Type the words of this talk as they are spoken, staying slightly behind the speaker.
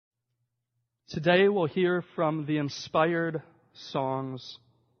Today we'll hear from the inspired songs,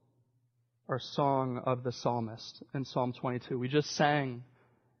 or song of the psalmist in Psalm 22. We just sang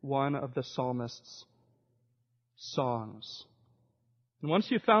one of the psalmist's songs. And once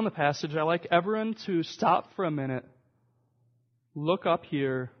you've found the passage, I'd like everyone to stop for a minute, look up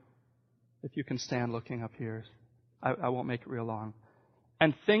here, if you can stand looking up here. I won't make it real long.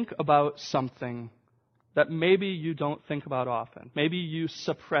 And think about something that maybe you don't think about often. Maybe you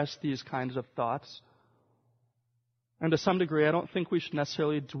suppress these kinds of thoughts. And to some degree, I don't think we should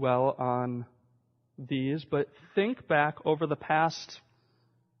necessarily dwell on these, but think back over the past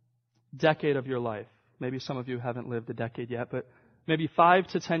decade of your life. Maybe some of you haven't lived a decade yet, but maybe 5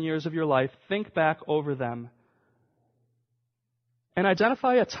 to 10 years of your life. Think back over them and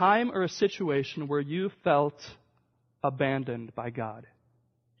identify a time or a situation where you felt abandoned by God.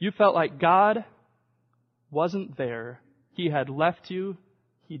 You felt like God wasn't there. He had left you.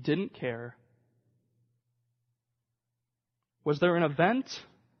 He didn't care. Was there an event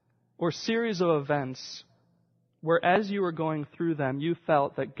or series of events where as you were going through them, you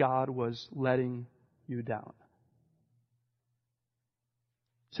felt that God was letting you down?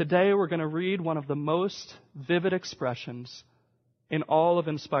 Today we're going to read one of the most vivid expressions in all of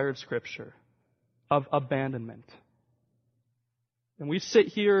inspired Scripture of abandonment. And we sit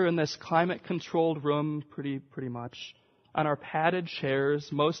here in this climate-controlled room pretty much on our padded chairs,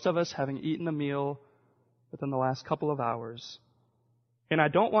 most of us having eaten a meal within the last couple of hours. And I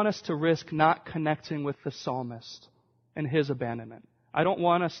don't want us to risk not connecting with the psalmist and his abandonment. I don't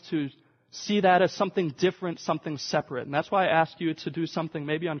want us to see that as something different, something separate. And that's why I ask you to do something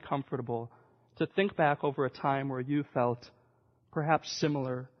maybe uncomfortable, to think back over a time where you felt perhaps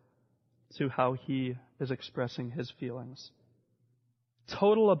similar to how he is expressing his feelings.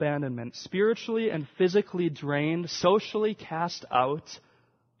 Total abandonment, spiritually and physically drained, socially cast out,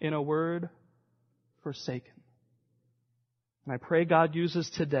 in a word, forsaken. And I pray God uses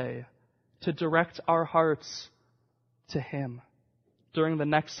today to direct our hearts to Him during the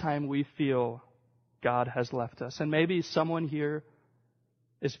next time we feel God has left us. And maybe someone here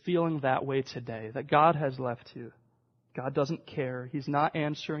is feeling that way today, that God has left you. God doesn't care. He's not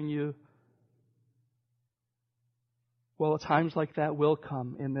answering you. Well, times like that will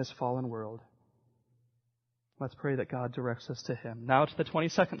come in this fallen world. Let's pray that God directs us to Him. Now to the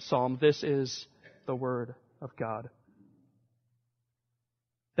 22nd Psalm. This is the Word of God.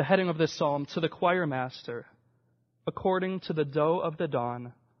 The heading of this psalm, to the choir master, according to the doe of the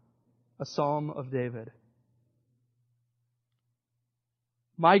dawn, a psalm of David.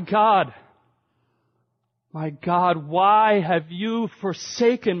 My God, why have you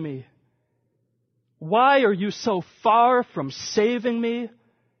forsaken me? Why are you so far from saving me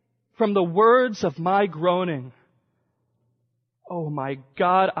from the words of my groaning? Oh my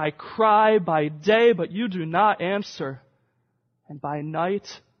God, I cry by day, but you do not answer, and by night,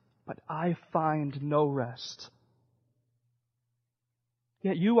 but I find no rest.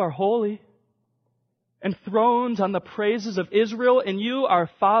 Yet you are holy, enthroned on the praises of Israel, and you, our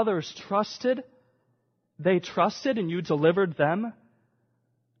fathers, trusted. They trusted, and you delivered them.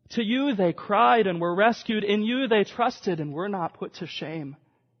 To you they cried and were rescued. In you they trusted and were not put to shame.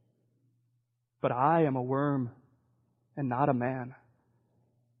 But I am a worm and not a man,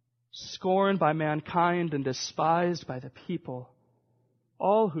 scorned by mankind and despised by the people.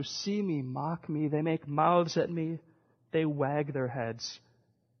 All who see me mock me. They make mouths at me. They wag their heads.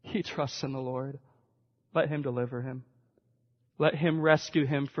 He trusts in the Lord. Let Him deliver him. Let Him rescue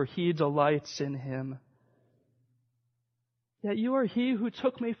him, for He delights in him. Yet you are He who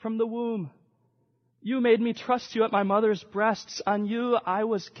took me from the womb. You made me trust you at my mother's breasts. On you I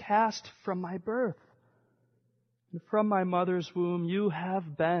was cast from my birth. And from my mother's womb you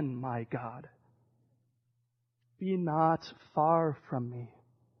have been my God. Be not far from me.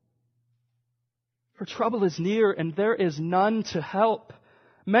 For trouble is near, and there is none to help.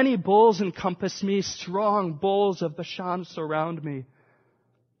 Many bulls encompass me, strong bulls of Bashan surround me.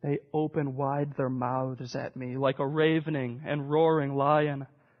 They open wide their mouths at me like a ravening and roaring lion.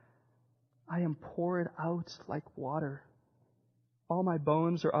 I am poured out like water. All my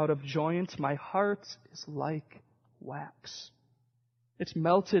bones are out of joint. My heart is like wax. It's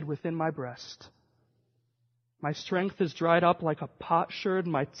melted within my breast. My strength is dried up like a potsherd.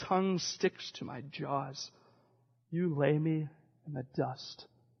 My tongue sticks to my jaws. You lay me in the dust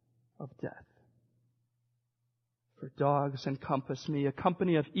of death. For dogs encompass me. A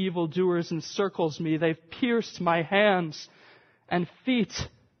company of evildoers encircles me. They've pierced my hands and feet.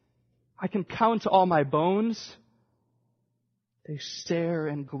 I can count all my bones. They stare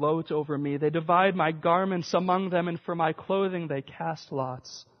and gloat over me. They divide my garments among them, and for my clothing they cast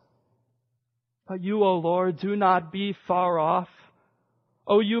lots. But you, O Lord, do not be far off.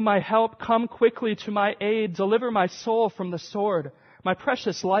 O you, my help, come quickly to my aid. Deliver my soul from the sword, my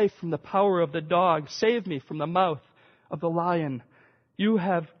precious life from the power of the dog. Save me from the mouth of the lion. You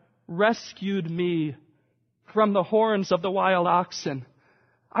have rescued me from the horns of the wild oxen.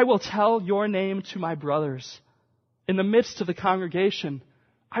 I will tell your name to my brothers. In the midst of the congregation,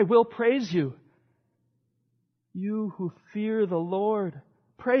 I will praise you. You who fear the Lord,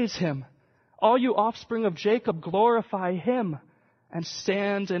 praise him. All you offspring of Jacob, glorify him, and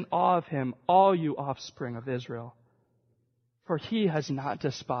stand in awe of him, all you offspring of Israel. For he has not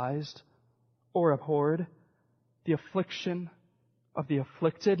despised or abhorred the affliction of the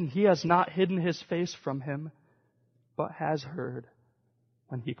afflicted, and he has not hidden his face from him, but has heard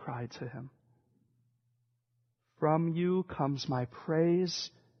when he cried to him. From you comes my praise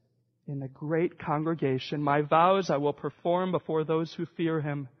in the great congregation. My vows I will perform before those who fear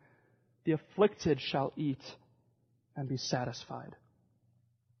him. The afflicted shall eat and be satisfied.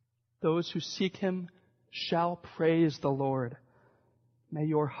 Those who seek him shall praise the Lord. May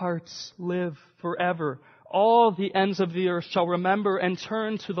your hearts live forever. All the ends of the earth shall remember and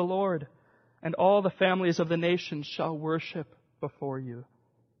turn to the Lord, and all the families of the nations shall worship before you.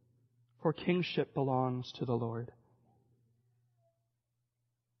 For kingship belongs to the Lord,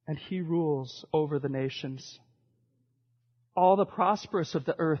 and he rules over the nations. All the prosperous of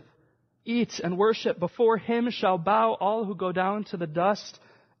the earth eat and worship. Before him shall bow all who go down to the dust,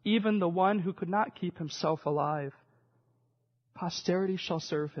 even the one who could not keep himself alive. Posterity shall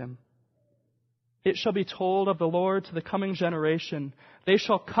serve him. It shall be told of the Lord to the coming generation. They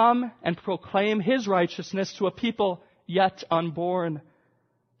shall come and proclaim his righteousness to a people yet unborn,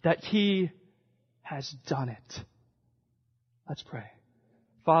 that he has done it. Let's pray.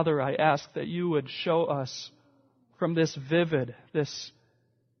 Father, I ask that you would show us from this vivid, this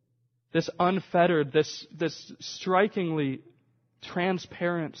unfettered, this strikingly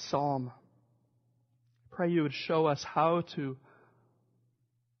transparent psalm. Pray you would show us how to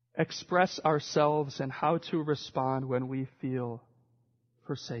express ourselves and how to respond when we feel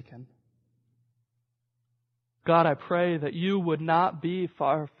forsaken. God, I pray that you would not be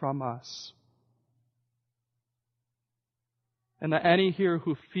far from us, and that any here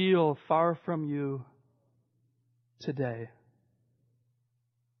who feel far from you today,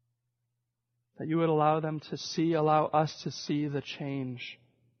 that you would allow us to see the change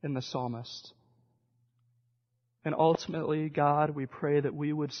in the psalmist. And ultimately, God, we pray that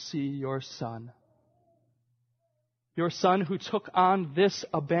we would see your Son. Your Son who took on this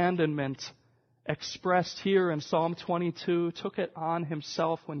abandonment expressed here in Psalm 22, took it on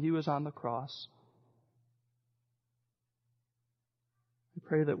himself when he was on the cross. We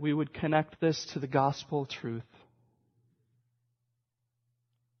pray that we would connect this to the gospel truth.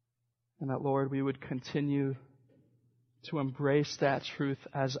 And that, Lord, we would continue to embrace that truth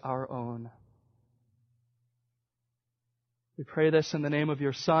as our own. We pray this in the name of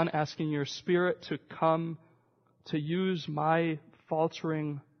your Son, asking your Spirit to come to use my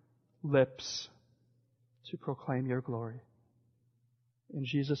faltering lips to proclaim your glory. In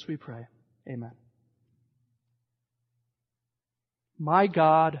Jesus we pray. Amen. My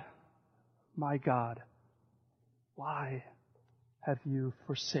God, why have you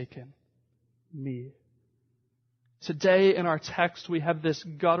forsaken me? Today in our text we have this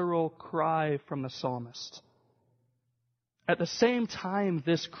guttural cry from the psalmist. At the same time,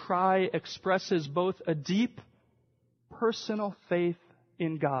 this cry expresses both a deep personal faith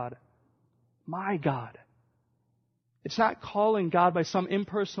in God. My God. It's not calling God by some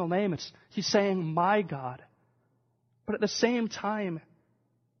impersonal name. He's saying, my God. But at the same time,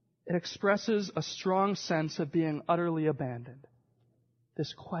 it expresses a strong sense of being utterly abandoned.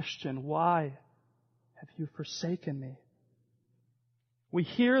 This question, why have you forsaken me? We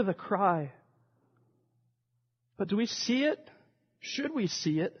hear the cry, but do we see it? Should we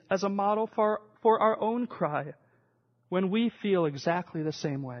see it as a model for our own cry when we feel exactly the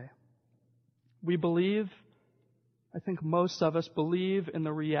same way? We believe, I think most of us believe in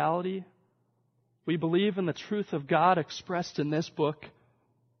the reality. We believe in the truth of God expressed in this book,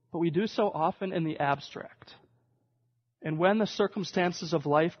 but we do so often in the abstract. And when the circumstances of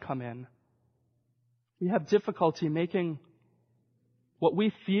life come in, we have difficulty making what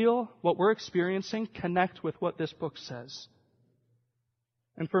we feel, what we're experiencing, connect with what this book says.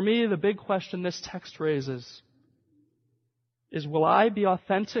 And for me, the big question this text raises is, will I be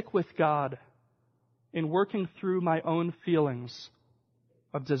authentic with God in working through my own feelings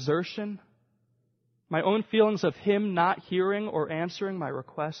of desertion, my own feelings of Him not hearing or answering my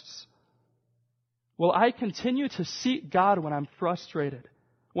requests? Will I continue to seek God when I'm frustrated,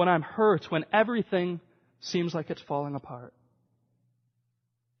 when I'm hurt, when everything seems like it's falling apart.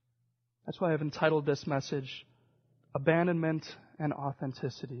 That's why I've entitled this message, Abandonment and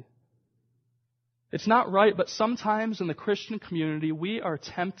Authenticity. It's not right, but sometimes in the Christian community, we are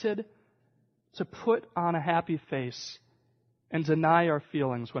tempted to put on a happy face and deny our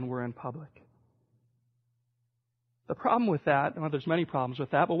feelings when we're in public. The problem with that, well, there's many problems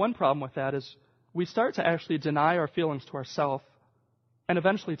with that, but one problem with that is we start to actually deny our feelings to ourselves and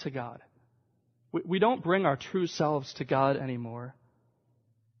eventually to God. We don't bring our true selves to God anymore.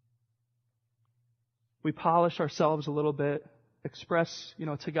 We polish ourselves a little bit, express,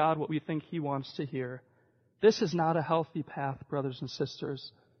 to God what we think He wants to hear. This is not a healthy path, brothers and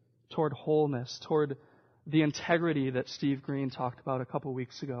sisters, toward wholeness, toward the integrity that Steve Green talked about a couple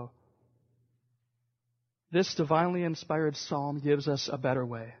weeks ago. This divinely inspired psalm gives us a better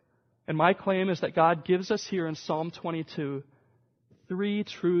way. And my claim is that God gives us here in Psalm 22 3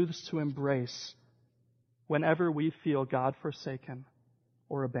 truths to embrace whenever we feel God forsaken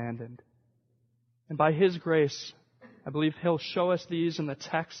or abandoned. And by His grace, I believe He'll show us these in the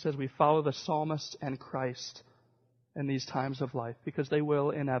text as we follow the psalmist and Christ in these times of life, because they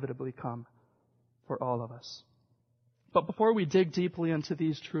will inevitably come for all of us. But before we dig deeply into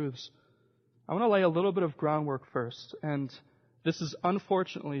these truths, I want to lay a little bit of groundwork first. And this is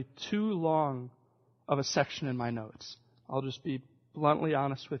unfortunately too long of a section in my notes. I'll just be bluntly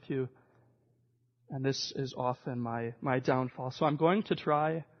honest with you. And this is often my downfall. So I'm going to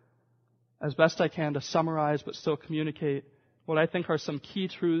try as best I can to summarize but still communicate what I think are some key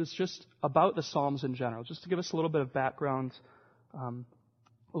truths just about the Psalms in general, just to give us a little bit of background, a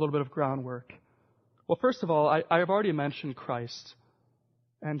little bit of groundwork. Well, first of all, I have already mentioned Christ.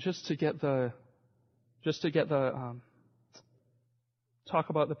 And just to get the talk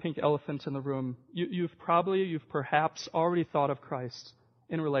about the pink elephant in the room, you've perhaps already thought of Christ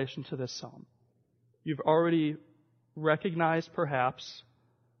in relation to this psalm. You've already recognized perhaps,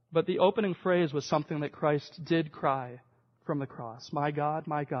 but the opening phrase was something that Christ did cry from the cross. My God,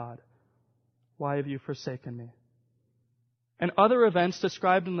 why have you forsaken me? And other events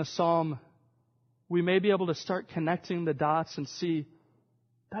described in the psalm, we may be able to start connecting the dots and see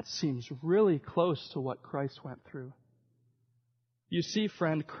that seems really close to what Christ went through. You see,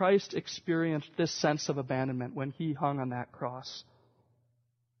 friend, Christ experienced this sense of abandonment when He hung on that cross.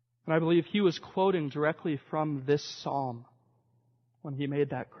 And I believe He was quoting directly from this psalm when He made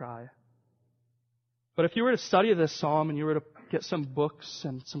that cry. But if you were to study this psalm and you were to get some books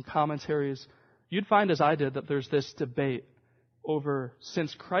and some commentaries, you'd find, as I did, that there's this debate over,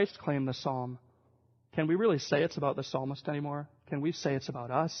 since Christ claimed the psalm, can we really say it's about the psalmist anymore? Can we say it's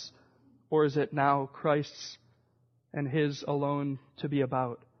about us? Or is it now Christ's and His alone to be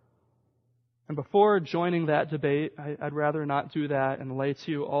about? And before joining that debate, I'd rather not do that and lay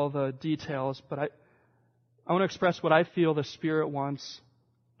to you all the details, but I want to express what I feel the Spirit wants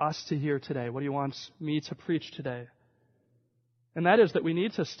us to hear today, what He wants me to preach today. And that is that we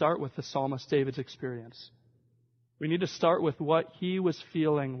need to start with the psalmist David's experience. We need to start with what he was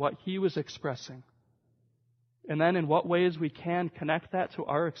feeling, what he was expressing. And then in what ways we can connect that to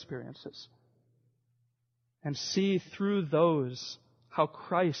our experiences. And see through those how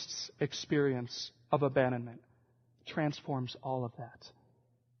Christ's experience of abandonment transforms all of that.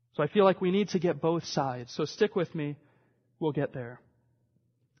 So I feel like we need to get both sides. So stick with me. We'll get there.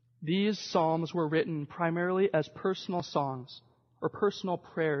 These psalms were written primarily as personal songs or personal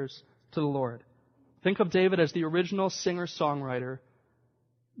prayers to the Lord. Think of David as the original singer-songwriter,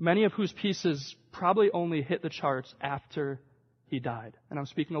 many of whose pieces probably only hit the charts after he died. And I'm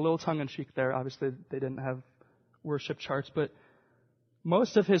speaking a little tongue-in-cheek there. Obviously, they didn't have worship charts, but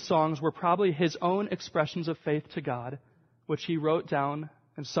most of his songs were probably his own expressions of faith to God, which he wrote down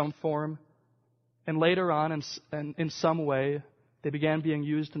in some form. And later on, in some way, they began being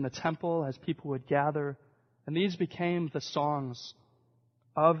used in the temple as people would gather. And these became the songs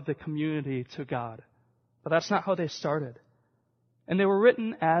of the community to God. But that's not how they started. And they were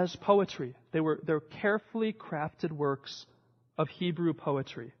written as poetry. They're carefully crafted works of Hebrew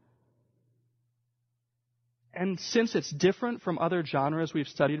poetry. And since it's different from other genres we've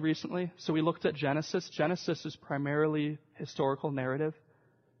studied recently, so we looked at Genesis. Genesis is primarily historical narrative.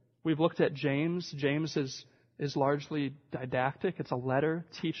 We've looked at James. James is largely didactic. It's a letter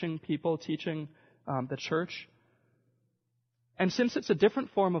teaching people, teaching the church. And since it's a different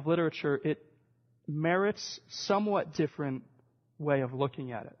form of literature, it merits somewhat different way of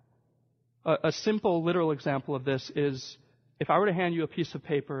looking at it. A simple literal example of this is if I were to hand you a piece of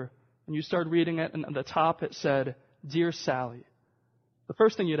paper and you started reading it and at the top it said, Dear Sally. The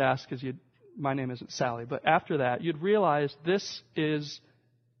first thing you'd ask is my name isn't Sally, but after that you'd realize this is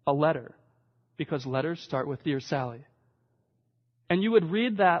a letter, because letters start with Dear Sally. And you would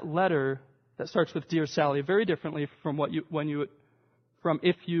read that letter that starts with Dear Sally very differently from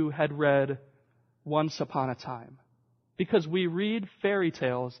if you had read Once Upon a Time. Because we read fairy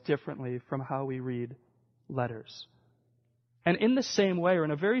tales differently from how we read letters. And in the same way, or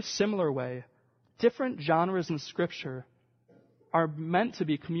in a very similar way, different genres in Scripture are meant to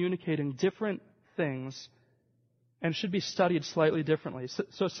be communicating different things and should be studied slightly differently.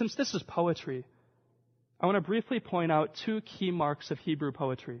 So since this is poetry, I want to briefly point out two key marks of Hebrew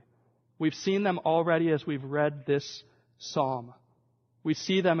poetry. We've seen them already as we've read this psalm. We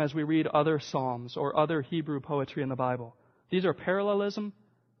see them as we read other psalms or other Hebrew poetry in the Bible. These are parallelism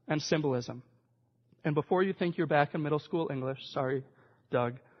and symbolism. And before you think you're back in middle school English, sorry,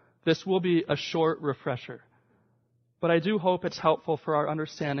 Doug, this will be a short refresher. But I do hope it's helpful for our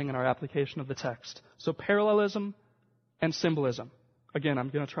understanding and our application of the text. So parallelism and symbolism. Again, I'm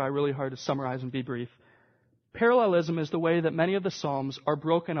going to try really hard to summarize and be brief. Parallelism is the way that many of the Psalms are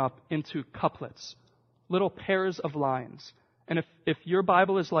broken up into couplets, little pairs of lines. And if your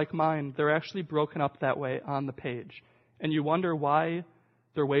Bible is like mine, they're actually broken up that way on the page. And you wonder why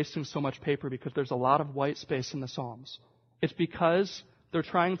they're wasting so much paper, because there's a lot of white space in the Psalms. It's because they're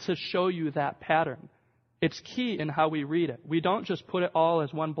trying to show you that pattern. It's key in how we read it. We don't just put it all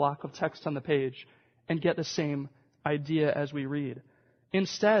as one block of text on the page and get the same idea as we read.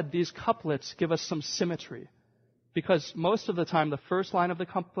 Instead, these couplets give us some symmetry, because most of the time the first line of the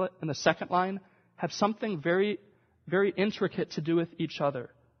couplet and the second line have something very, very intricate to do with each other.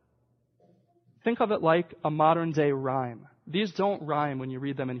 Think of it like a modern-day rhyme. These don't rhyme when you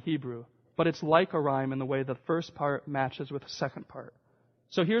read them in Hebrew, but it's like a rhyme in the way the first part matches with the second part.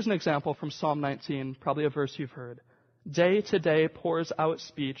 So here's an example from Psalm 19, probably a verse you've heard. Day to day pours out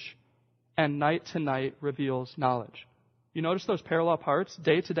speech, and night to night reveals knowledge. You notice those parallel parts?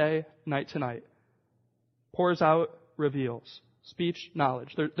 Day to day, night to night. Pours out, reveals. Speech,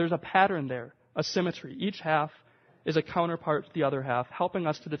 knowledge. There's a pattern there, a symmetry. Each half is a counterpart to the other half, helping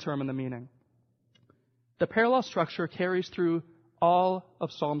us to determine the meaning. The parallel structure carries through all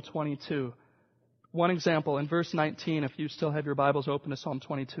of Psalm 22. One example, in verse 19, if you still have your Bibles open to Psalm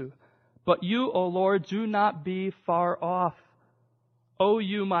 22. But you, O Lord, do not be far off. O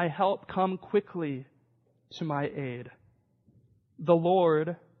you, my help, come quickly to my aid. The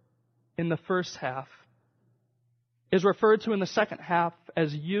Lord, in the first half, is referred to in the second half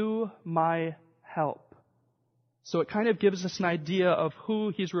as you, my help. So it kind of gives us an idea of who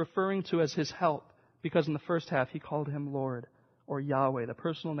he's referring to as his help, because in the first half he called him Lord, or Yahweh, the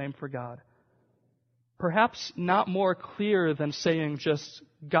personal name for God. Perhaps not more clear than saying just,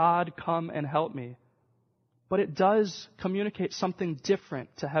 God, come and help me. But it does communicate something different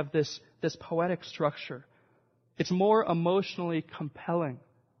to have this poetic structure. It's more emotionally compelling,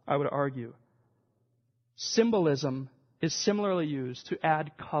 I would argue. Symbolism is similarly used to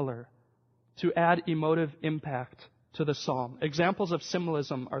add color, to add emotive impact to the psalm. Examples of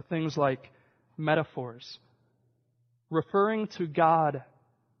symbolism are things like metaphors, referring to God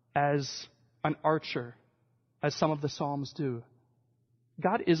as an archer, as some of the psalms do.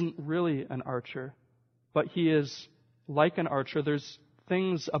 God isn't really an archer, but he is like an archer. There's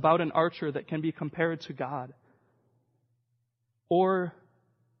things about an archer that can be compared to God. Or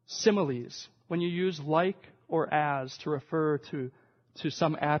similes, when you use like or as to refer to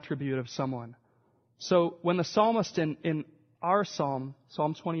some attribute of someone. So when the psalmist in our psalm,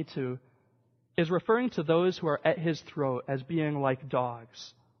 Psalm 22, is referring to those who are at his throat as being like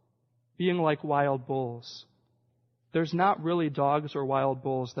dogs, being like wild bulls, there's not really dogs or wild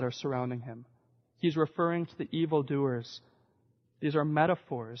bulls that are surrounding him. He's referring to the evildoers. These are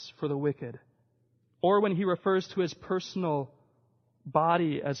metaphors for the wicked. Or when he refers to his personal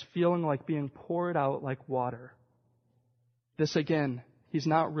body as feeling like being poured out like water. This again, he's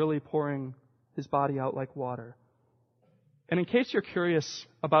not really pouring his body out like water. And in case you're curious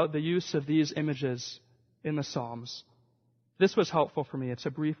about the use of these images in the Psalms, this was helpful for me. It's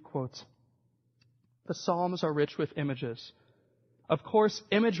a brief quote. The Psalms are rich with images. Of course,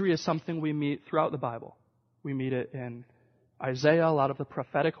 imagery is something we meet throughout the Bible. We meet it in Isaiah, a lot of the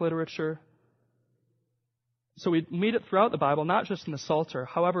prophetic literature. So we meet it throughout the Bible, not just in the Psalter.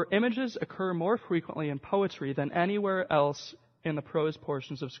 However, images occur more frequently in poetry than anywhere else in the prose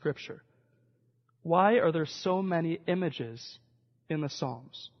portions of Scripture. Why are there so many images in the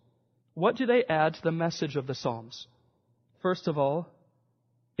Psalms? What do they add to the message of the Psalms? First of all,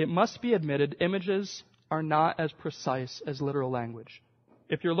 it must be admitted images are not as precise as literal language.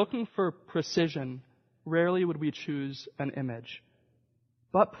 If you're looking for precision, rarely would we choose an image.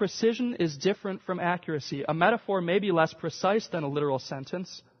 But precision is different from accuracy. A metaphor may be less precise than a literal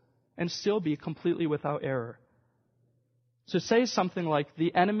sentence, and still be completely without error. To say something like,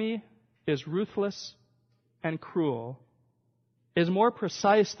 the enemy is ruthless and cruel, is more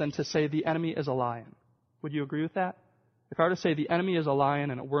precise than to say the enemy is a lion. Would you agree with that? If I were to say the enemy is a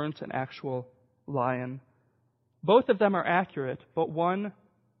lion and it weren't an actual lion, both of them are accurate, but one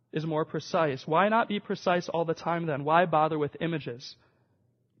is more precise. Why not be precise all the time then? Why bother with images?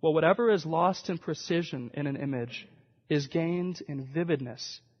 Well, whatever is lost in precision in an image is gained in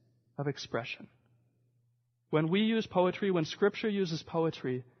vividness of expression. When we use poetry, when Scripture uses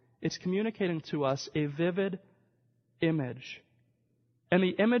poetry, it's communicating to us a vivid image. And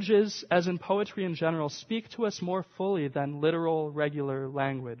the images, as in poetry in general, speak to us more fully than literal, regular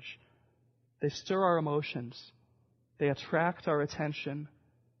language. They stir our emotions, they attract our attention,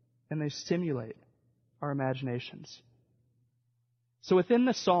 and they stimulate our imaginations. So within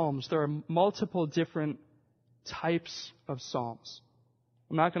the Psalms, there are multiple different types of psalms.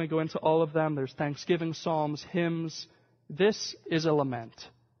 I'm not going to go into all of them. There's thanksgiving psalms, hymns. This is a lament.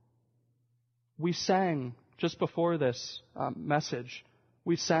 We sang, just before this message,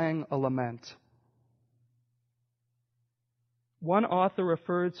 we sang a lament. One author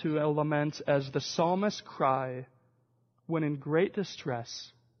referred to a lament as the psalmist's cry when in great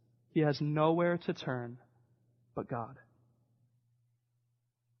distress he has nowhere to turn but God.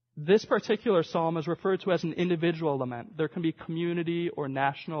 This particular psalm is referred to as an individual lament. There can be community or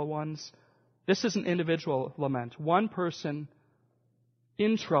national ones. This is an individual lament. One person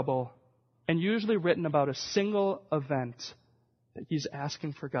in trouble, and usually written about a single event that he's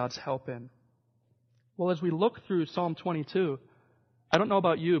asking for God's help in. Well, as we look through Psalm 22, I don't know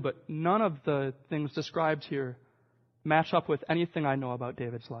about you, but none of the things described here match up with anything I know about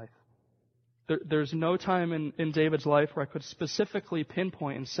David's life. There's no time in David's life where I could specifically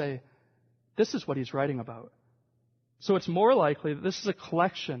pinpoint and say, this is what he's writing about. So it's more likely that this is a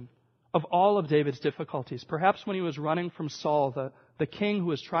collection of all of David's difficulties. Perhaps when he was running from Saul, the king who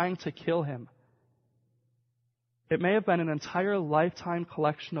was trying to kill him, it may have been an entire lifetime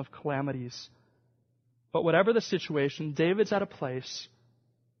collection of calamities. But whatever the situation, David's at a place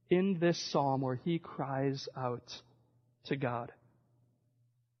in this psalm where he cries out to God.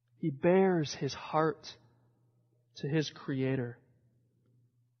 He bears his heart to his Creator.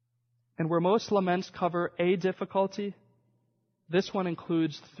 And where most laments cover a difficulty, this one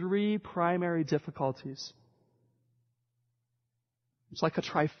includes 3 primary difficulties. It's like a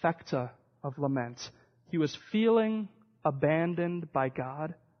trifecta of lament. He was feeling abandoned by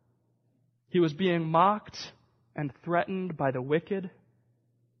God. He was being mocked and threatened by the wicked.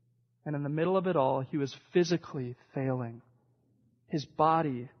 And in the middle of it all, he was physically failing. His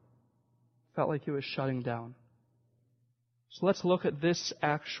body felt like it was shutting down. So let's look at this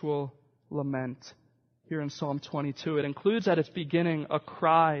actual lament here in Psalm 22. It includes at its beginning a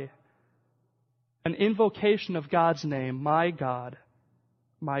cry, an invocation of God's name, my God,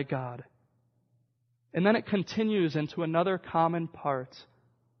 my God. And then it continues into another common part,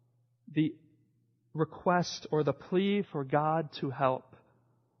 the request or the plea for God to help.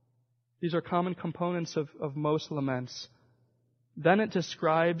 These are common components of most laments. Then it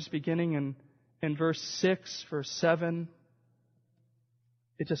describes, beginning in verse 6, verse 7,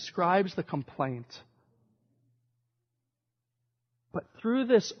 it describes the complaint. But through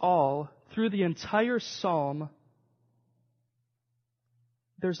this all, through the entire psalm,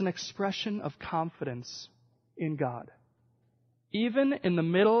 there's an expression of confidence in God. Even in the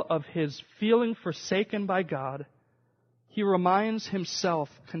middle of his feeling forsaken by God, he reminds himself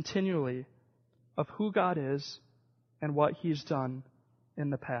continually of who God is and what he's done in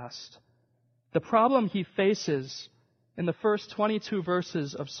the past. The problem he faces in the first 22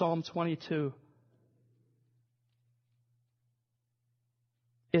 verses of Psalm 22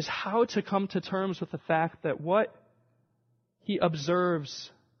 is how to come to terms with the fact that what he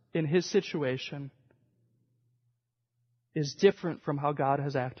observes in his situation is different from how God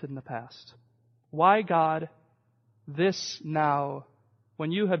has acted in the past. Why, God, this now,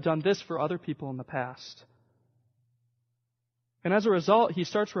 when you have done this for other people in the past? And as a result, he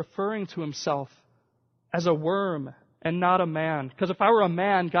starts referring to himself as a worm and not a man. Because if I were a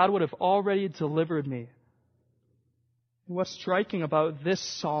man, God would have already delivered me. And what's striking about this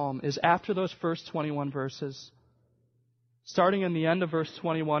psalm is after those first 21 verses, starting in the end of verse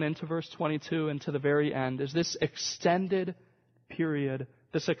 21 into verse 22 and to the very end, is this extended period,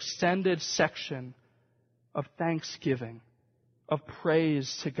 this extended section of thanksgiving, of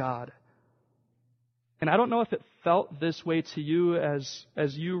praise to God. And I don't know if it felt this way to you as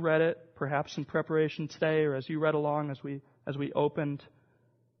you read it, perhaps in preparation today, or as you read along as we opened.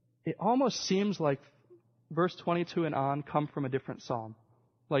 It almost seems like verse 22 and on come from a different psalm.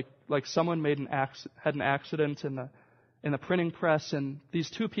 like someone had an accident in the printing press, and these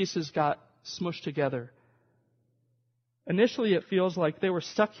two pieces got smushed together. Initially, it feels like they were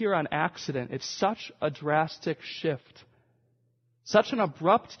stuck here on accident. It's such a drastic shift, such an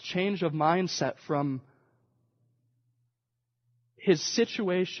abrupt change of mindset from his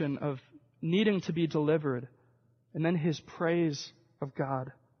situation of needing to be delivered, and then his praise of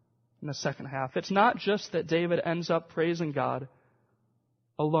God in the second half. It's not just that David ends up praising God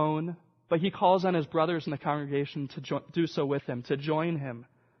alone, but he calls on his brothers in the congregation to do so with him, to join him.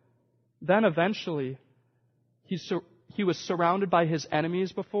 Then eventually, he was surrounded by his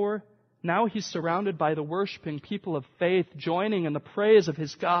enemies before. Now he's surrounded by the worshiping people of faith, joining in the praise of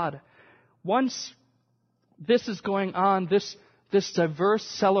his God. Once this is going on, this diverse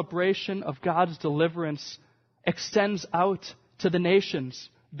celebration of God's deliverance extends out to the nations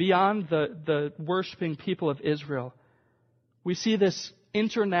beyond the worshiping people of Israel. We see this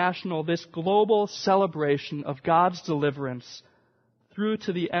international, this global celebration of God's deliverance through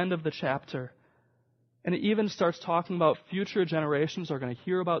to the end of the chapter. And it even starts talking about future generations are going to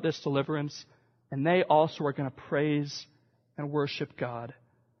hear about this deliverance, and they also are going to praise and worship God.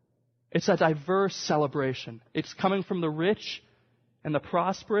 It's a diverse celebration. It's coming from the rich and the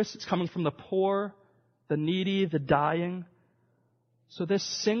prosperous. It's coming from the poor, the needy, the dying. So this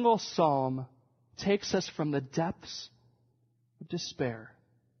single psalm takes us from the depths of despair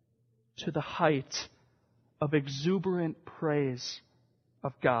to the height of exuberant praise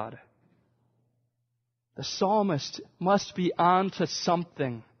of God. The psalmist must be on to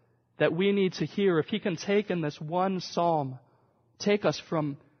something that we need to hear. If he can take in this one psalm, take us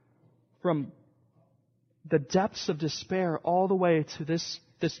from the depths of despair all the way to this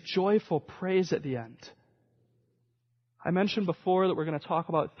joyful praise at the end. I mentioned before that we're going to talk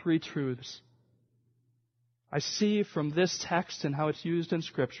about three truths. I see from this text and how it's used in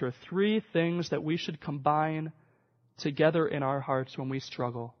Scripture, three things that we should combine together in our hearts when we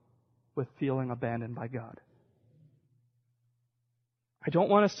struggle with feeling abandoned by God. I don't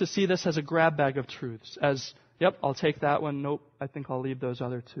want us to see this as a grab bag of truths, as, yep, I'll take that one, nope, I think I'll leave those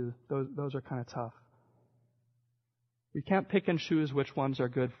other two. Those are kind of tough. We can't pick and choose which ones are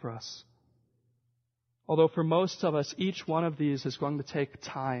good for us. Although for most of us, each one of these is going to take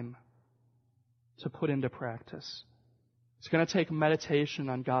time to put into practice. It's going to take meditation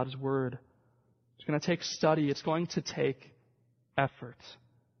on God's Word. It's going to take study. It's going to take effort.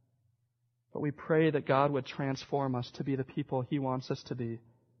 But we pray that God would transform us to be the people He wants us to be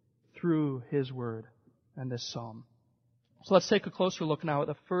through His Word and this psalm. So let's take a closer look now at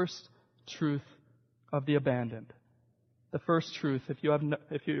the first truth of the abandoned. The first truth, if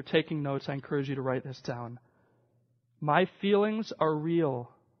you're taking notes, I encourage you to write this down. My feelings are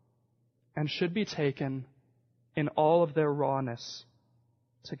real and should be taken in all of their rawness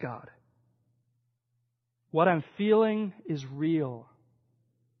to God. What I'm feeling is real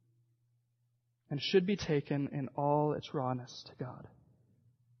and should be taken in all its rawness to God.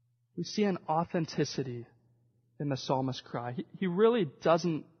 We see an authenticity in the psalmist's cry. He really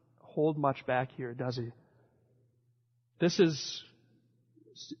doesn't hold much back here, does he? This is,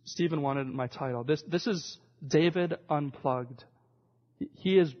 Stephen wanted my title, this is David unplugged.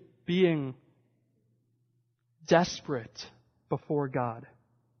 He is being desperate before God.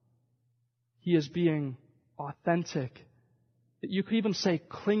 He is being authentic. You could even say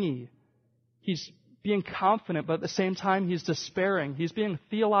clingy. He's being confident, but at the same time he's despairing. He's being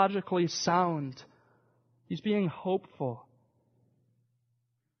theologically sound. He's being hopeful.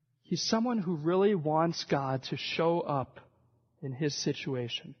 He's someone who really wants God to show up in his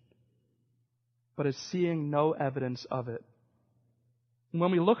situation, but is seeing no evidence of it. And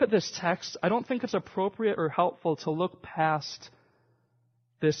when we look at this text, I don't think it's appropriate or helpful to look past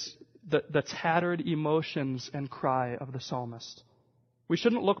the tattered emotions and cry of the psalmist. We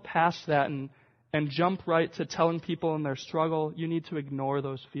shouldn't look past that and jump right to telling people in their struggle, you need to ignore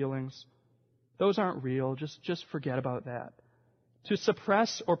those feelings. Those aren't real. Just forget about that. To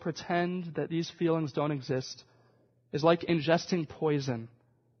suppress or pretend that these feelings don't exist is like ingesting poison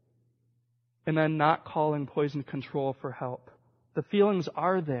and then not calling poison control for help. The feelings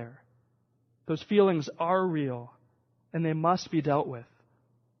are there. Those feelings are real, and they must be dealt with.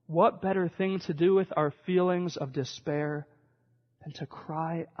 What better thing to do with our feelings of despair than to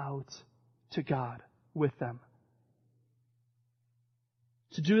cry out to God with them?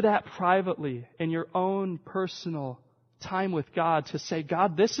 To do that privately in your own personal time with God, to say,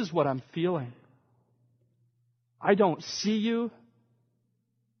 God, this is what I'm feeling. I don't see you.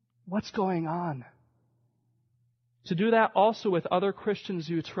 What's going on? To do that also with other Christians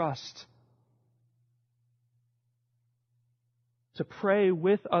you trust. to pray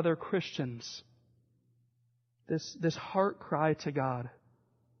with other Christians, this heart cry to God.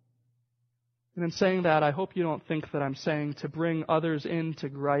 And in saying that, I hope you don't think that I'm saying to bring others in to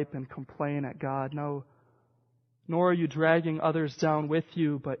gripe and complain at God. No, nor are you dragging others down with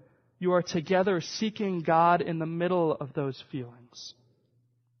you, but you are together seeking God in the middle of those feelings.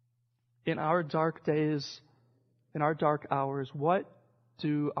 In our dark days, in our dark hours, what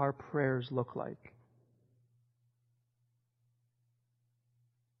do our prayers look like?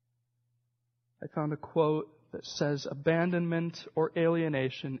 I found a quote that says, abandonment or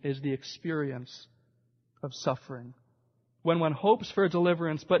alienation is the experience of suffering, when one hopes for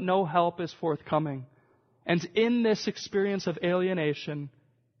deliverance but no help is forthcoming. And in this experience of alienation,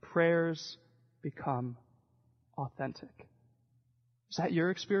 prayers become authentic. Is that your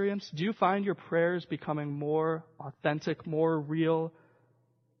experience? Do you find your prayers becoming more authentic, more real?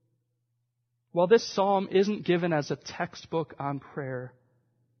 While this psalm isn't given as a textbook on prayer,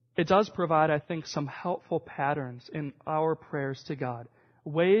 it does provide, I think, some helpful patterns in our prayers to God,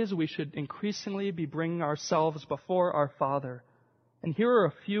 ways we should increasingly be bringing ourselves before our Father. And here are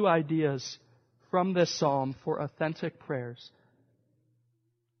a few ideas from this psalm for authentic prayers.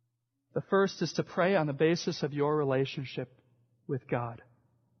 The first is to pray on the basis of your relationship with God.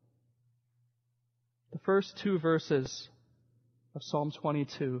 The first two verses of Psalm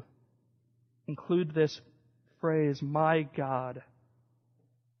 22 include this phrase, my God,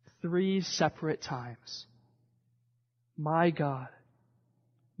 3 separate times. My God,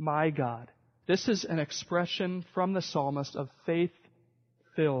 my God. This is an expression from the psalmist of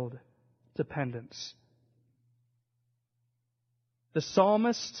faith-filled dependence. The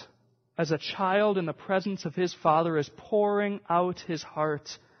psalmist, as a child in the presence of his Father, is pouring out his heart.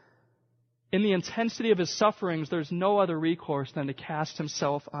 In the intensity of his sufferings, there's no other recourse than to cast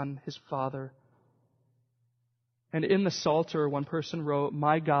himself on his Father. And in the Psalter, one person wrote,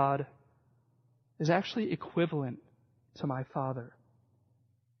 my God is actually equivalent to my Father.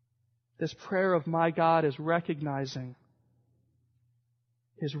 This prayer of my God is recognizing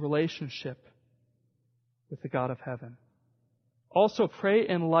his relationship with the God of heaven. Also pray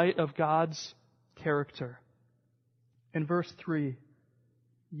in light of God's character. In verse 3,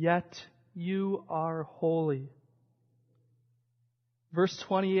 yet you are holy. Verse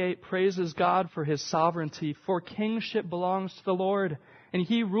 28 praises God for his sovereignty, for kingship belongs to the Lord, and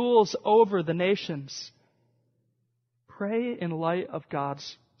he rules over the nations. Pray in light of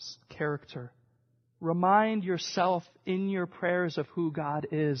God's character. Remind yourself in your prayers of who God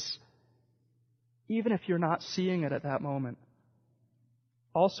is, even if you're not seeing it at that moment.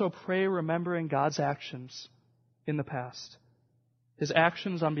 Also pray remembering God's actions in the past, his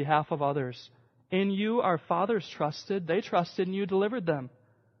actions on behalf of others. In you our fathers trusted. They trusted and you delivered them.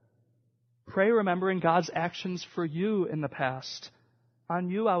 Pray remembering God's actions for you in the past. On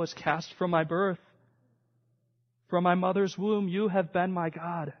you I was cast from my birth. From my mother's womb you have been my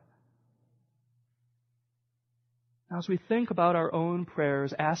God. Now, as we think about our own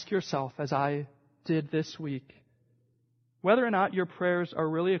prayers, ask yourself, as I did this week, whether or not your prayers are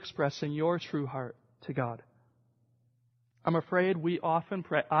really expressing your true heart to God. I'm afraid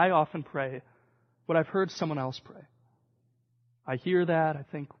I often pray what I've heard someone else pray. I hear that, I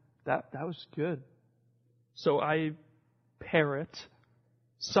think that was good. So I parrot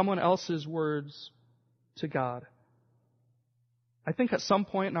someone else's words to God. I think at some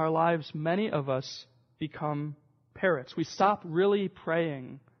point in our lives, many of us become parrots. We stop really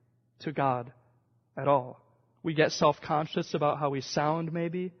praying to God at all. We get self-conscious about how we sound,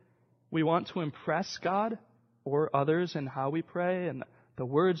 maybe. We want to impress God or others in how we pray and the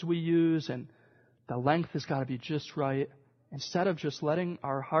words we use, and the length has got to be just right, instead of just letting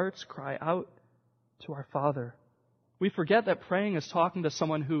our hearts cry out to our Father. We forget that praying is talking to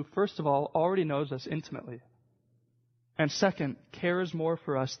someone who, first of all, already knows us intimately, and second, cares more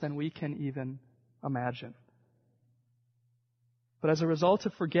for us than we can even imagine. But as a result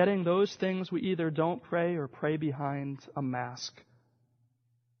of forgetting those things, we either don't pray or pray behind a mask.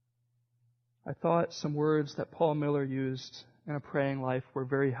 I thought some words that Paul Miller used in A Praying Life were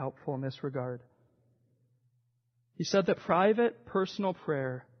very helpful in this regard. He said that private, personal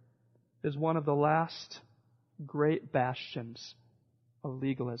prayer is one of the last great bastions of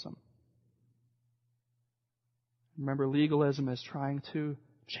legalism. Remember, legalism is trying to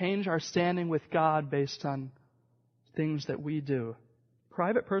change our standing with God based on things that we do.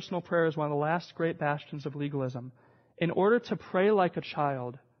 Private, personal prayer is one of the last great bastions of legalism. In order to pray like a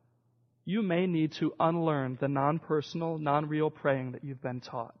child, you may need to unlearn the non-personal, non-real praying that you've been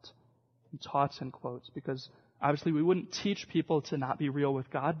taught. And taught in quotes, because obviously we wouldn't teach people to not be real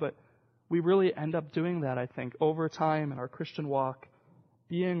with God, but we really end up doing that, I think, over time in our Christian walk,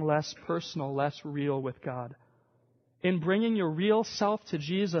 being less personal, less real with God. In bringing your real self to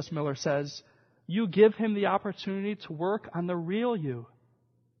Jesus, Miller says, you give him the opportunity to work on the real you,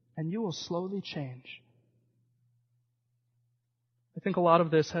 and you will slowly change. I think a lot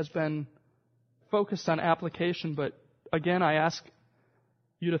of this has been focused on application, but again, I ask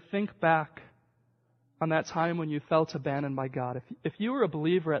you to think back on that time when you felt abandoned by God. If you were a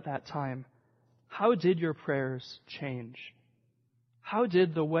believer at that time, how did your prayers change? How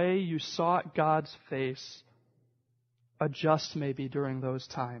did the way you sought God's face adjust maybe during those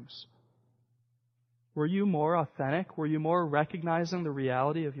times? Were you more authentic? Were you more recognizing the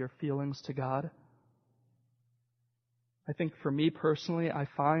reality of your feelings to God? I think for me personally, I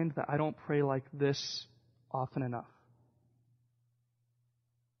find that I don't pray like this often enough.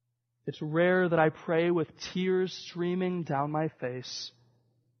 It's rare that I pray with tears streaming down my face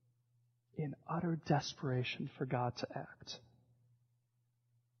in utter desperation for God to act.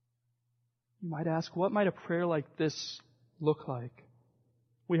 You might ask, what might a prayer like this look like?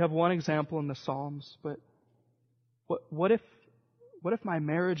 We have one example in the Psalms, but what if my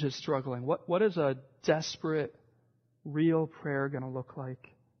marriage is struggling? What is a desperate, real prayer going to look like?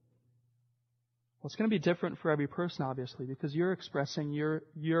 Well, it's going to be different for every person, obviously, because you're expressing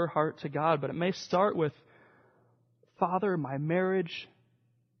your heart to God. But it may start with, Father, my marriage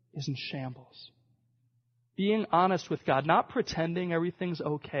is in shambles. Being honest with God, not pretending everything's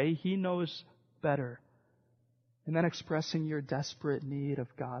okay. He knows better. And then expressing your desperate need of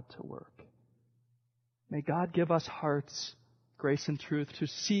God to work. May God give us hearts, grace and truth, to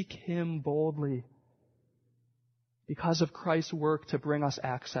seek Him boldly because of Christ's work to bring us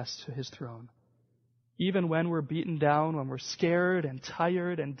access to His throne. Even when we're beaten down, when we're scared and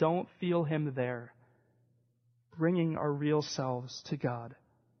tired and don't feel Him there, bringing our real selves to God.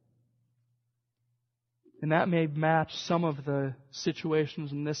 And that may match some of the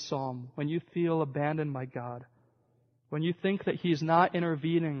situations in this psalm when you feel abandoned by God, when you think that He's not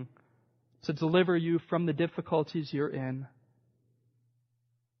intervening to deliver you from the difficulties you're in.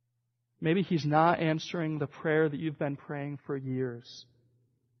 Maybe He's not answering the prayer that you've been praying for years.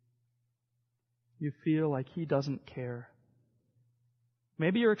 You feel like He doesn't care.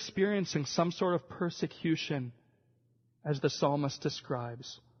 Maybe you're experiencing some sort of persecution, as the psalmist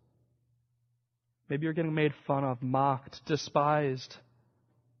describes. Maybe you're getting made fun of, mocked, despised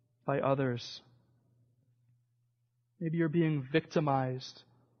by others. Maybe you're being victimized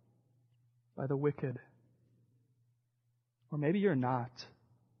by the wicked. Or maybe you're not.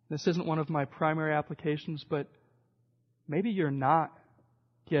 This isn't one of my primary applications, but maybe you're not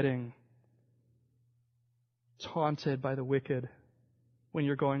getting taunted by the wicked when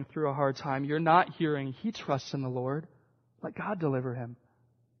you're going through a hard time. You're not hearing, he trusts in the Lord. Let God deliver him.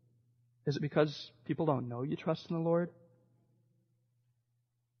 Is it because people don't know you trust in the Lord?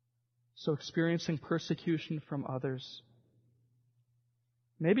 So experiencing persecution from others.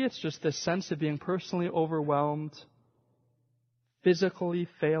 Maybe it's just this sense of being personally overwhelmed, physically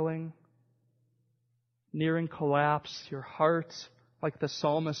failing, nearing collapse. Your heart, like the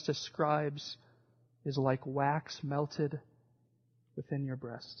psalmist describes, is like wax melted within your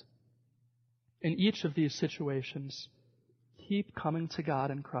breast. In each of these situations, keep coming to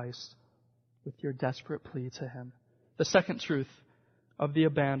God in Christ with your desperate plea to Him. The second truth of the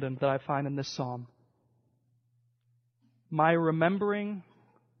abandoned that I find in this psalm: my remembering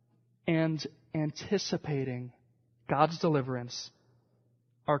and anticipating God's deliverance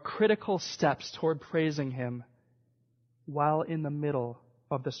are critical steps toward praising Him while in the middle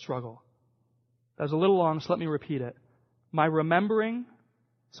of the struggle. That was a little long, so let me repeat it. My remembering,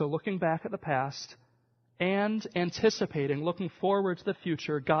 so looking back at the past, and anticipating, looking forward to the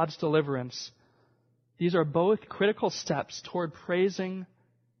future, God's deliverance. These are both critical steps toward praising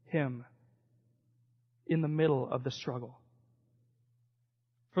Him in the middle of the struggle.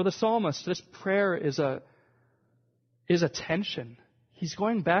 For the psalmist, this prayer is a tension. He's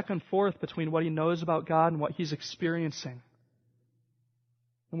going back and forth between what he knows about God and what he's experiencing.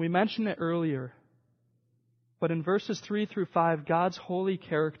 And we mentioned it earlier, but in verses 3 through 5, God's holy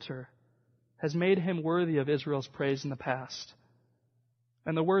character has made Him worthy of Israel's praise in the past.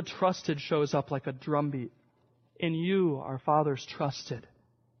 And the word trusted shows up like a drumbeat. In you, our fathers trusted.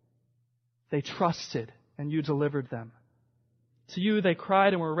 They trusted, and you delivered them. To you they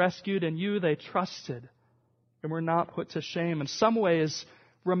cried and were rescued, and you they trusted and were not put to shame. In some ways,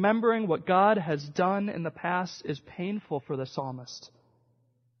 remembering what God has done in the past is painful for the psalmist.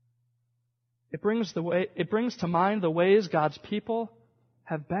 It brings to mind the ways God's people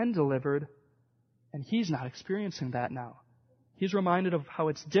have been delivered, and he's not experiencing that now. He's reminded of how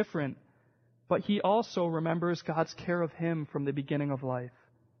it's different but he also remembers God's care of him from the beginning of life.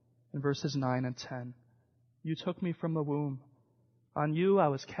 In verses 9 and 10, you took me from the womb. On you I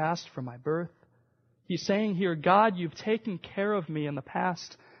was cast from my birth. He's saying here, God, you've taken care of me in the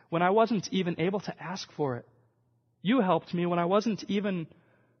past when I wasn't even able to ask for it. You helped me when I wasn't even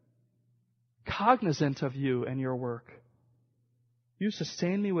cognizant of you and your work. You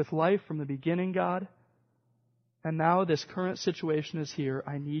sustained me with life from the beginning, God. And now this current situation is here.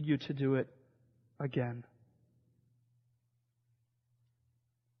 I need you to do it again.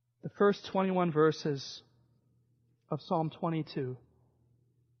 The first 21 verses of Psalm 22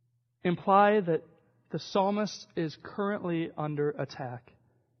 imply that the psalmist is currently under attack.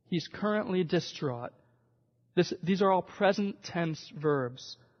 He's currently distraught. These are all present tense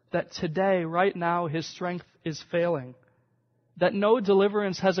verbs. That today, right now, his strength is failing. That no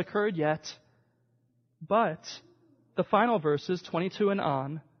deliverance has occurred yet. But the final verses, 22 and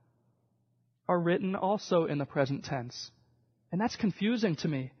on, are written also in the present tense. And that's confusing to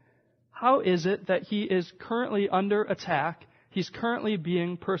me. How is it that he is currently under attack, he's currently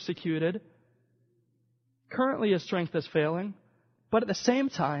being persecuted, currently his strength is failing, but at the same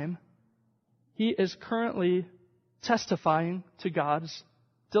time, he is currently testifying to God's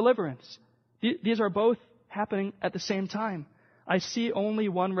deliverance? These are both happening at the same time. I see only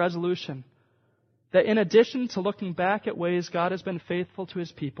one resolution. That in addition to looking back at ways God has been faithful to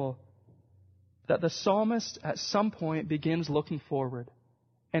his people, that the psalmist at some point begins looking forward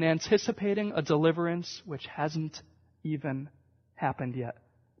and anticipating a deliverance which hasn't even happened yet,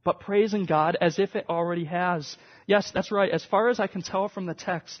 but praising God as if it already has. Yes, that's right. As far as I can tell from the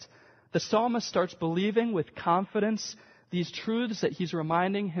text, the psalmist starts believing with confidence these truths that he's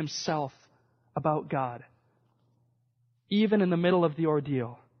reminding himself about God, even in the middle of the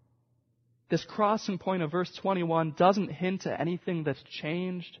ordeal. This crossing point of verse 21 doesn't hint at anything that's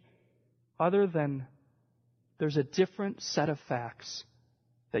changed other than there's a different set of facts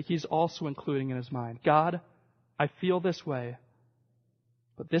that he's also including in his mind. God, I feel this way,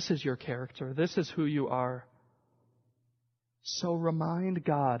 but this is your character. This is who you are. So remind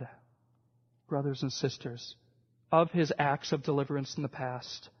God, brothers and sisters, of his acts of deliverance in the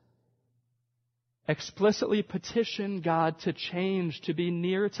past. Explicitly petition God to change, to be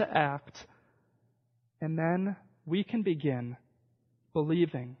near to act. And then we can begin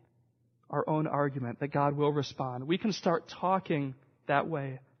believing our own argument that God will respond. We can start talking that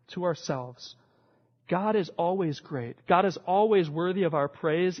way to ourselves. God is always great. God is always worthy of our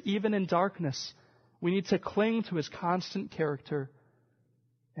praise, even in darkness. We need to cling to his constant character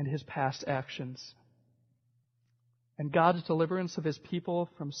and his past actions. And God's deliverance of his people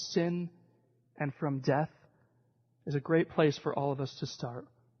from sin and from death is a great place for all of us to start.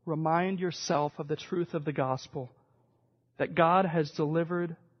 Remind yourself of the truth of the gospel, that God has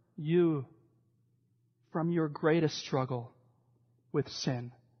delivered you from your greatest struggle with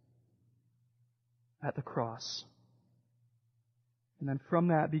sin at the cross. And then from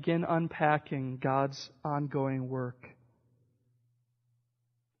that, begin unpacking God's ongoing work.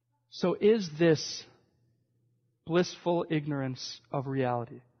 So is this blissful ignorance of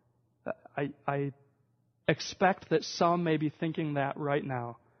reality? I expect that some may be thinking that right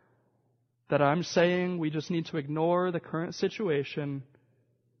now. That I'm saying we just need to ignore the current situation.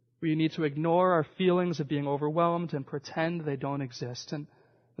 We need to ignore our feelings of being overwhelmed and pretend they don't exist. And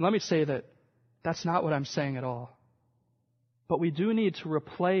let me say that that's not what I'm saying at all. But we do need to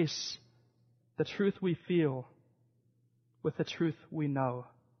replace the truth we feel with the truth we know.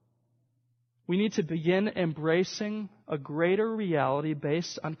 We need to begin embracing a greater reality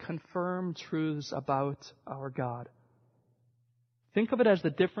based on confirmed truths about our God. Think of it as the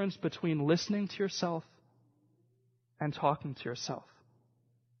difference between listening to yourself and talking to yourself.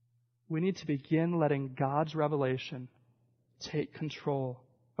 We need to begin letting God's revelation take control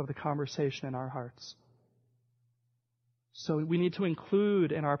of the conversation in our hearts. So we need to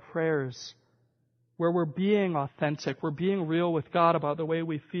include in our prayers, where we're being authentic, we're being real with God about the way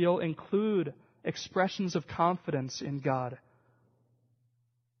we feel, include expressions of confidence in God.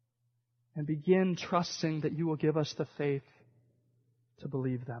 And begin trusting that you will give us the faith to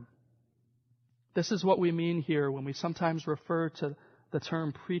believe them. This is what we mean here when we sometimes refer to the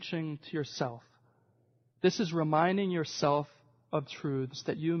term preaching to yourself. This is reminding yourself of truths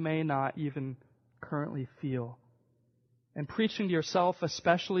that you may not even currently feel. And preaching to yourself,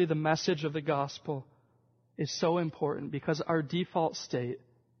 especially the message of the gospel, is so important because our default state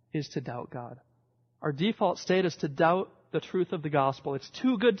is to doubt God. Our default state is to doubt the truth of the gospel. It's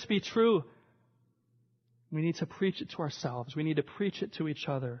too good to be true. We need to preach it to ourselves. We need to preach it to each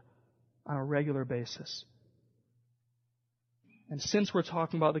other on a regular basis. And since we're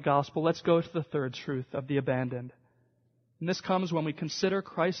talking about the gospel, let's go to the third truth of the abandoned. And this comes when we consider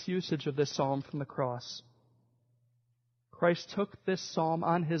Christ's usage of this psalm from the cross. Christ took this psalm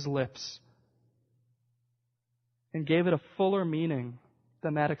on his lips and gave it a fuller meaning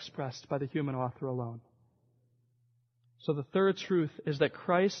than that expressed by the human author alone. So the third truth is that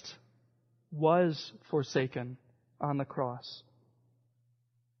Christ was forsaken on the cross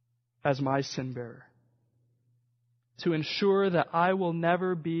as my sin bearer, to ensure that I will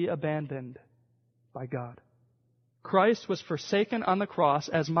never be abandoned by God. Christ was forsaken on the cross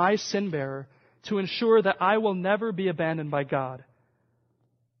as my sin bearer to ensure that I will never be abandoned by God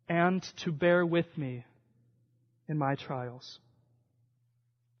and to bear with me in my trials.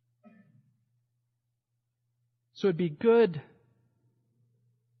 So it'd be good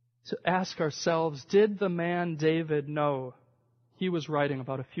to ask ourselves, did the man David know he was writing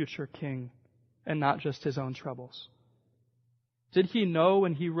about a future king and not just his own troubles? Did he know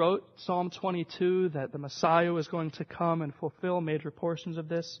when he wrote Psalm 22 that the Messiah was going to come and fulfill major portions of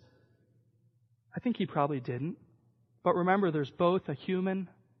this? I think he probably didn't. But remember, there's both a human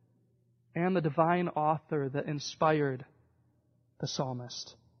and the divine author that inspired the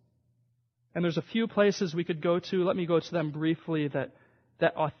psalmist. And there's a few places we could go to, let me go to them briefly, that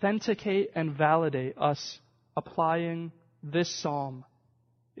authenticate and validate us applying this psalm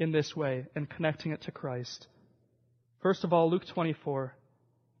in this way and connecting it to Christ. First of all, Luke 24.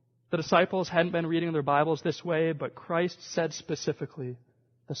 The disciples hadn't been reading their Bibles this way, but Christ said specifically,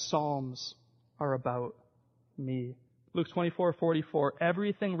 the Psalms are about me. Luke 24:44,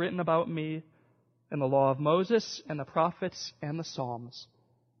 everything written about me in the law of Moses and the prophets and the Psalms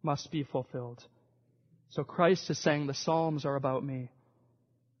must be fulfilled. So Christ is saying the Psalms are about me.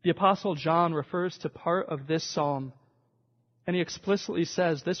 The Apostle John refers to part of this psalm, and he explicitly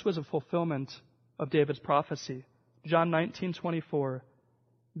says this was a fulfillment of David's prophecy. John 19:24,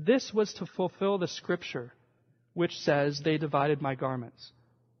 this was to fulfill the scripture which says, they divided my garments.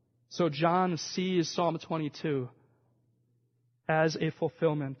 So John sees Psalm 22 as a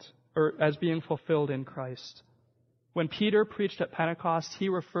fulfillment, or as being fulfilled in Christ. When Peter preached at Pentecost, he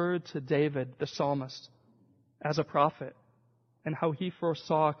referred to David, the psalmist, as a prophet, and how he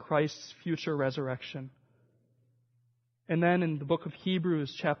foresaw Christ's future resurrection. And then in the book of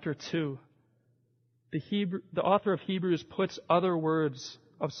Hebrews, chapter 2, the author of Hebrews puts other words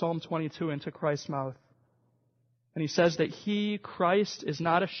of Psalm 22 into Christ's mouth. And he says that he, Christ, is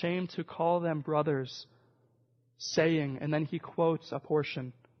not ashamed to call them brothers, saying, and then he quotes a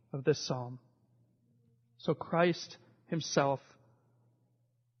portion of this psalm. So Christ himself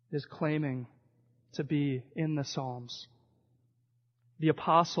is claiming to be in the Psalms. The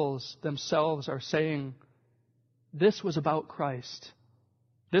apostles themselves are saying, this was about Christ.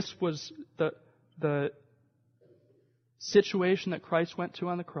 This was the situation that Christ went to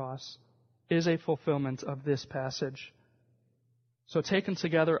on the cross is a fulfillment of this passage. So taken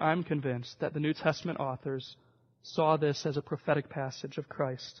together, I'm convinced that the New Testament authors saw this as a prophetic passage of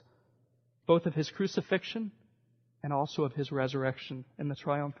Christ, both of his crucifixion and also of his resurrection in the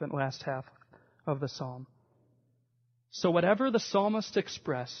triumphant last half of the psalm. So whatever the psalmist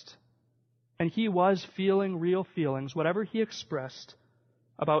expressed, and he was feeling real feelings, whatever he expressed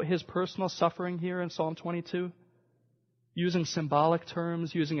about his personal suffering here in Psalm 22, using symbolic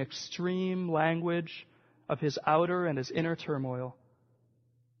terms, using extreme language of his outer and his inner turmoil,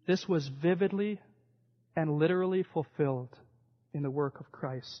 this was vividly and literally fulfilled in the work of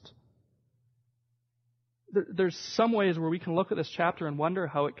Christ. There's some ways where we can look at this chapter and wonder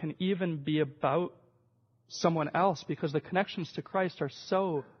how it can even be about someone else, because the connections to Christ are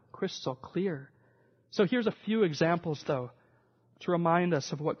so crystal clear. So here's a few examples, though, to remind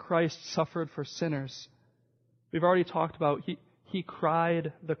us of what Christ suffered for sinners. We've already talked about he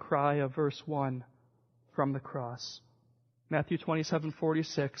cried the cry of verse 1 from the cross. Matthew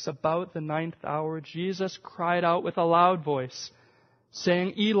 27:46, about the 9th hour, Jesus cried out with a loud voice,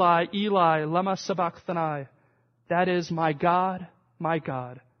 saying, Eli, Eli, lema sabachthani, that is, my God,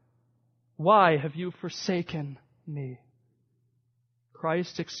 why have you forsaken me?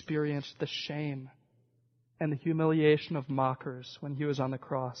 Christ experienced the shame and the humiliation of mockers when he was on the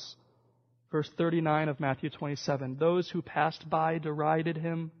cross. Verse 39 of Matthew 27, those who passed by derided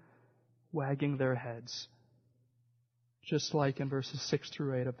him, wagging their heads. Just like in verses 6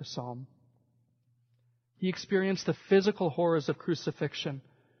 through 8 of the psalm. He experienced the physical horrors of crucifixion,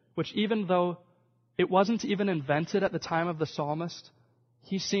 which even though it wasn't even invented at the time of the psalmist,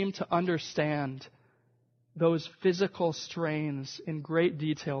 he seemed to understand those physical strains in great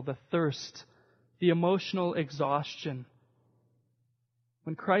detail, the thirst, the emotional exhaustion.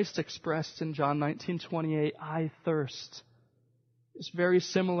 When Christ expressed in John 19:28, I thirst, is very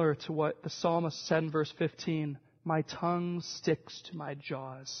similar to what the psalmist said in verse 15. My tongue sticks to my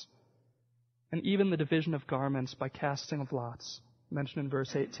jaws. And even the division of garments by casting of lots, mentioned in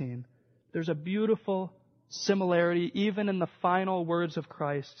verse 18. There's a beautiful similarity even in the final words of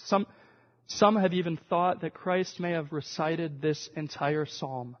Christ. Some have even thought that Christ may have recited this entire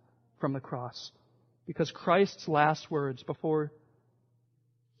psalm from the cross, because Christ's last words before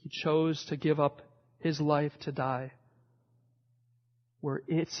he chose to give up his life to die were,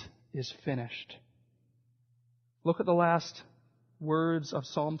 "It is finished." Look at the last words of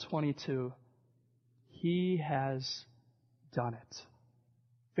Psalm 22. He has done it.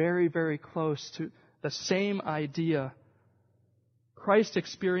 Very, very close to the same idea. Christ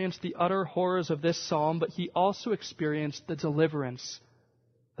experienced the utter horrors of this psalm, but he also experienced the deliverance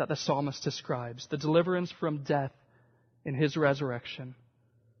that the psalmist describes, the deliverance from death in his resurrection.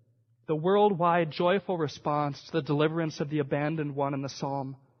 The worldwide joyful response to the deliverance of the abandoned one in the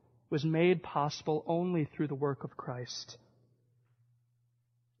psalm was made possible only through the work of Christ.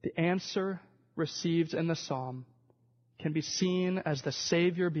 The answer received in the psalm can be seen as the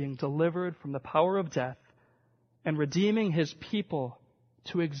Savior being delivered from the power of death and redeeming his people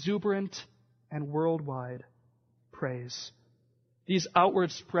to exuberant and worldwide praise. These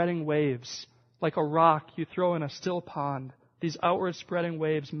outward spreading waves, like a rock you throw in a still pond, these outward spreading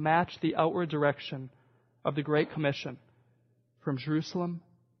waves match the outward direction of the Great Commission, from Jerusalem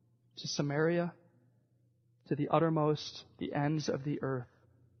to Samaria to the uttermost, the ends of the earth.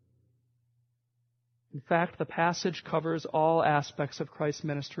 In fact, the passage covers all aspects of Christ's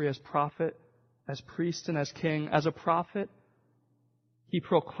ministry as prophet, as priest, and as king. As a prophet, he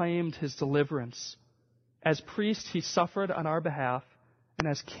proclaimed his deliverance. As priest, he suffered on our behalf. And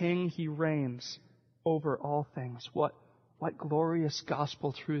as king, he reigns over all things. What glorious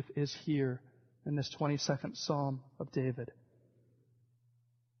gospel truth is here in this 22nd Psalm of David.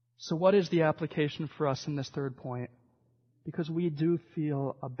 So what is the application for us in this third point? Because we do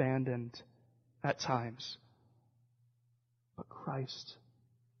feel abandoned at times. But Christ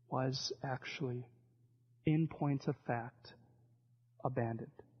was actually, in point of fact, abandoned.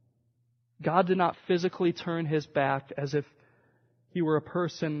 God did not physically turn his back as if he were a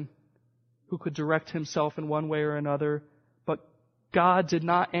person who could direct himself in one way or another, but God did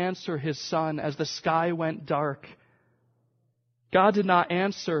not answer his Son as the sky went dark. God did not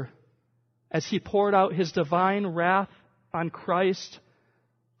answer as he poured out his divine wrath on Christ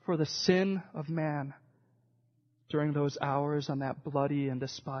for the sin of man during those hours on that bloody and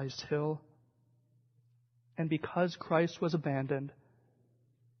despised hill. And because Christ was abandoned,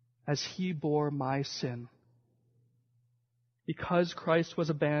 as he bore my sin, because Christ was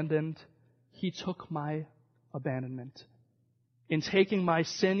abandoned, he took my abandonment. In taking my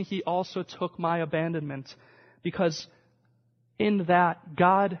sin, he also took my abandonment, because in that,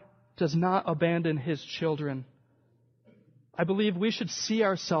 God does not abandon his children. I believe we should see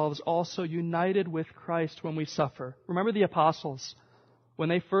ourselves also united with Christ when we suffer. Remember the apostles, when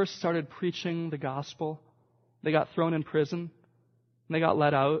they first started preaching the gospel, they got thrown in prison, and they got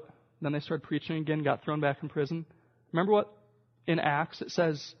let out, then they started preaching again, got thrown back in prison. Remember what in Acts it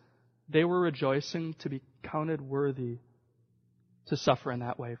says? They were rejoicing to be counted worthy to suffer in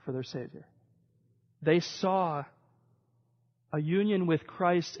that way for their Savior. They saw a union with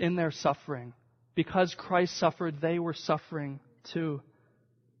Christ in their suffering. Because Christ suffered, they were suffering too.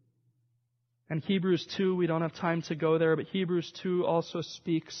 And Hebrews 2, we don't have time to go there, but Hebrews 2 also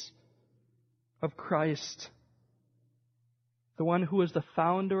speaks of Christ, the one who is the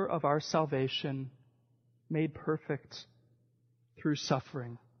founder of our salvation, made perfect through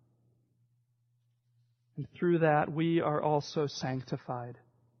suffering. And through that, we are also sanctified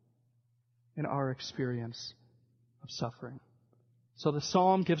in our experience of suffering. So the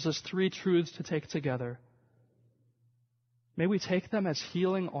psalm gives us three truths to take together. May we take them as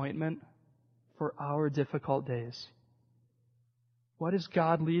healing ointment for our difficult days. What is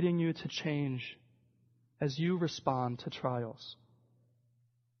God leading you to change as you respond to trials?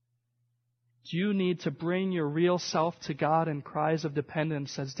 Do you need to bring your real self to God in cries of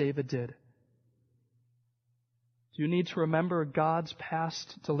dependence as David did? Do you need to remember God's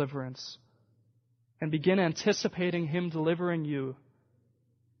past deliverance and begin anticipating him delivering you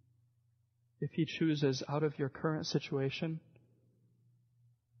if he chooses out of your current situation?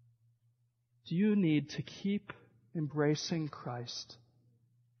 Do you need to keep embracing Christ,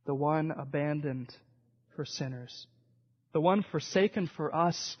 the one abandoned for sinners, the one forsaken for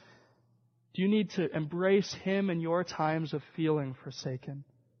us? Do you need to embrace him in your times of feeling forsaken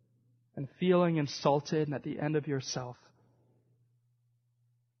and feeling insulted and at the end of yourself?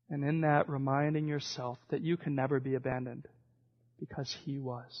 And in that, reminding yourself that you can never be abandoned because he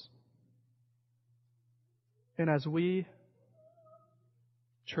was. And as we,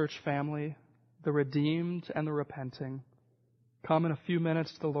 church family, the redeemed and the repenting, come in a few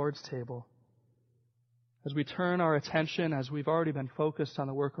minutes to the Lord's table, as we turn our attention, as we've already been focused on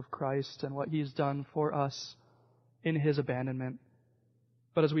the work of Christ and what he's done for us in his abandonment,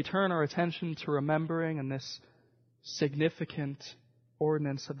 but as we turn our attention to remembering in this significant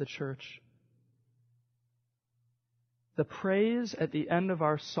ordinance of the church, the praise at the end of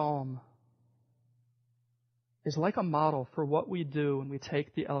our psalm is like a model for what we do when we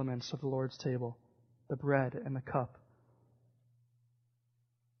take the elements of the Lord's table, the bread and the cup.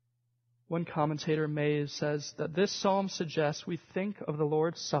 One commentator, Mays, says that this psalm suggests we think of the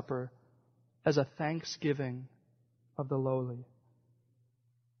Lord's Supper as a thanksgiving of the lowly.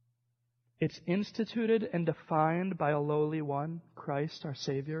 It's instituted and defined by a lowly one, Christ our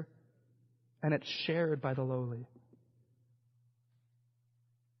Savior, and it's shared by the lowly.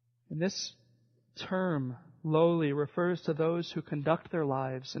 And this term, lowly, refers to those who conduct their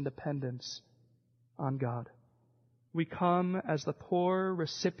lives in dependence on God. We come as the poor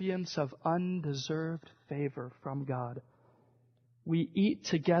recipients of undeserved favor from God. We eat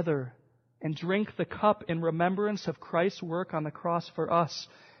together and drink the cup in remembrance of Christ's work on the cross for us.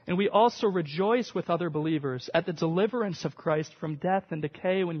 And we also rejoice with other believers at the deliverance of Christ from death and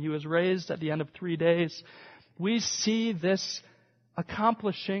decay when he was raised at the end of 3 days. We see this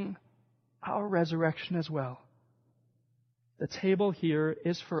accomplishing our resurrection as well. The table here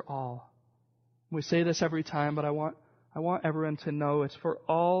is for all. We say this every time, but I want everyone to know it's for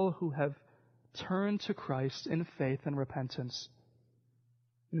all who have turned to Christ in faith and repentance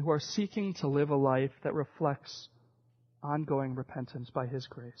and who are seeking to live a life that reflects ongoing repentance by his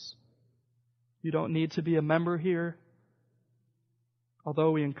grace. You don't need to be a member here,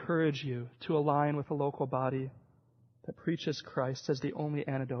 although we encourage you to align with a local body that preaches Christ as the only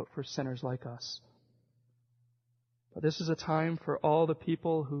antidote for sinners like us. But this is a time for all the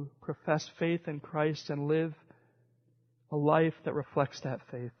people who profess faith in Christ and live a life that reflects that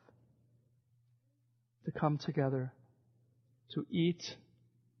faith, to come together, to eat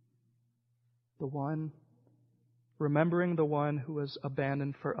the one, remembering the one who was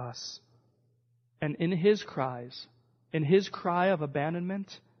abandoned for us. And in his cries, in his cry of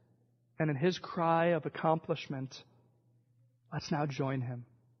abandonment and in his cry of accomplishment, let's now join him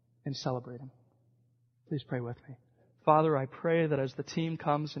in celebrating. Please pray with me. Father, I pray that as the team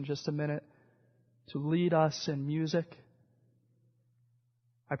comes in just a minute to lead us in music,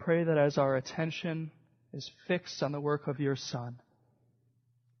 I pray that as our attention is fixed on the work of your Son,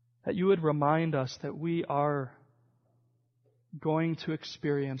 that you would remind us that we are going to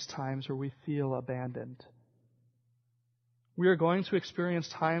experience times where we feel abandoned. We are going to experience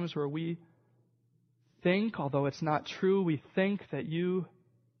times where we think, although it's not true, we think that you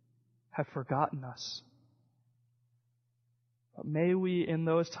have forgotten us. But may we, in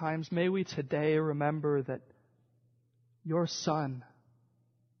those times, may we today remember that your Son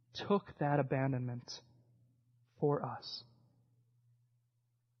took that abandonment for us.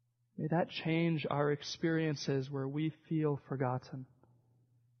 May that change our experiences where we feel forgotten.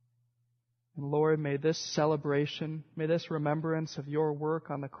 And Lord, may this celebration, may this remembrance of your work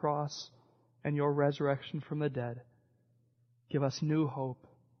on the cross and your resurrection from the dead give us new hope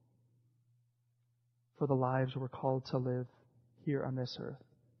for the lives we're called to live here on this earth.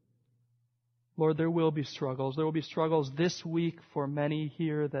 Lord, there will be struggles. There will be struggles this week for many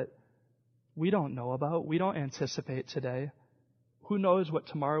here that we don't know about. We don't anticipate today. Who knows what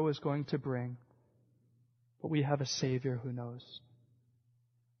tomorrow is going to bring? But we have a Savior who knows.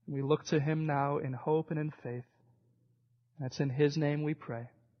 We look to him now in hope and in faith. And it's in his name we pray.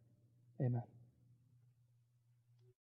 Amen.